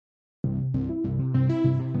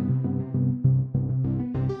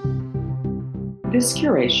This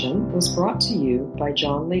curation was brought to you by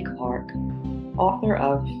John Lee Clark, author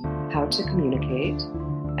of How to Communicate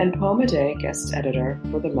and Poem a Day guest editor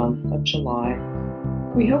for the month of July.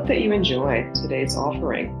 We hope that you enjoy today's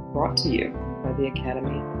offering brought to you by the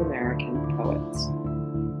Academy of American Poets.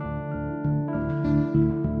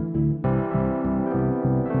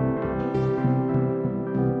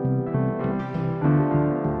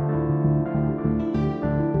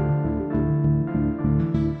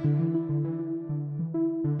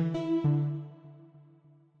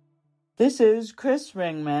 This is Kris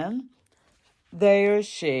Ringman, they or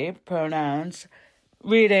she pronouns,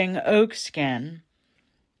 reading Oak Skin.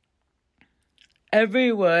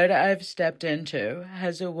 Every wood I've stepped into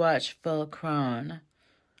has a watchful crone,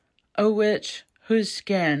 a witch whose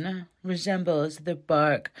skin resembles the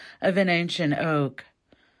bark of an ancient oak.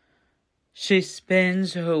 She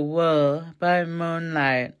spins her wool by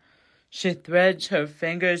moonlight, she threads her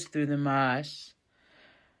fingers through the moss,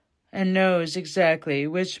 and knows exactly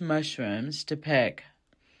which mushrooms to pick.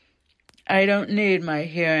 I don't need my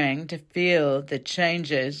hearing to feel the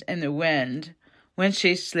changes in the wind when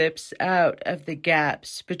she slips out of the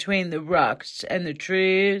gaps between the rocks and the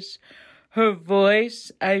trees. Her voice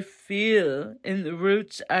I feel in the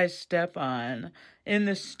roots I step on, in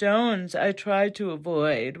the stones I try to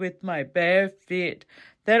avoid with my bare feet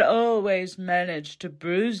that always manage to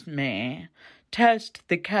bruise me, test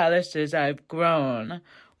the calluses I've grown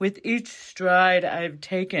with each stride I've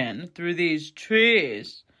taken through these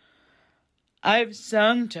trees. I've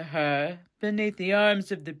sung to her beneath the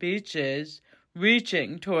arms of the beeches,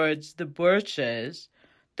 reaching towards the birches,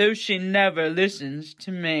 though she never listens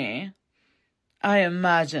to me. I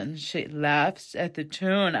imagine she laughs at the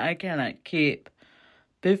tune I cannot keep.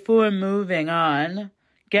 Before moving on,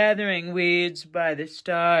 gathering weeds by the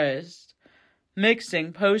stars,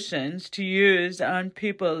 mixing potions to use on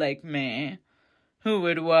people like me, who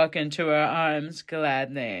would walk into her arms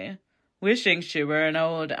gladly, wishing she were an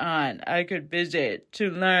old aunt I could visit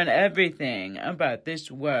to learn everything about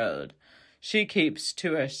this world she keeps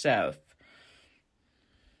to herself.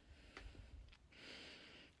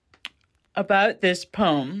 About this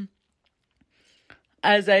poem,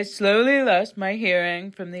 as I slowly lost my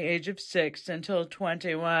hearing from the age of 6 until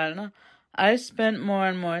 21, I spent more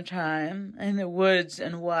and more time in the woods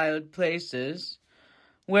and wild places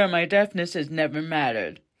where my deafness has never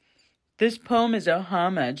mattered. This poem is a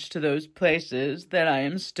homage to those places that I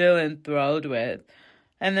am still enthralled with,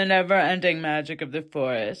 and the never-ending magic of the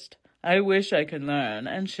forest I wish I could learn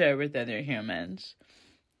and share with other humans.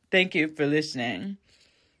 Thank you for listening.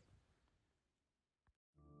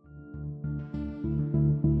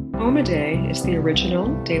 Poem a Day is the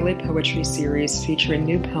original daily poetry series featuring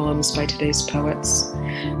new poems by today's poets.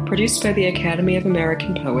 Produced by the Academy of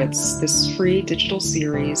American Poets, this free digital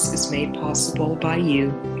series is made possible by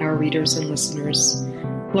you, our readers and listeners.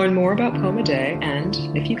 Learn more about Poem a Day and,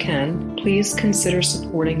 if you can, please consider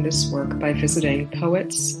supporting this work by visiting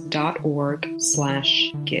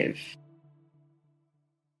poets.org/give.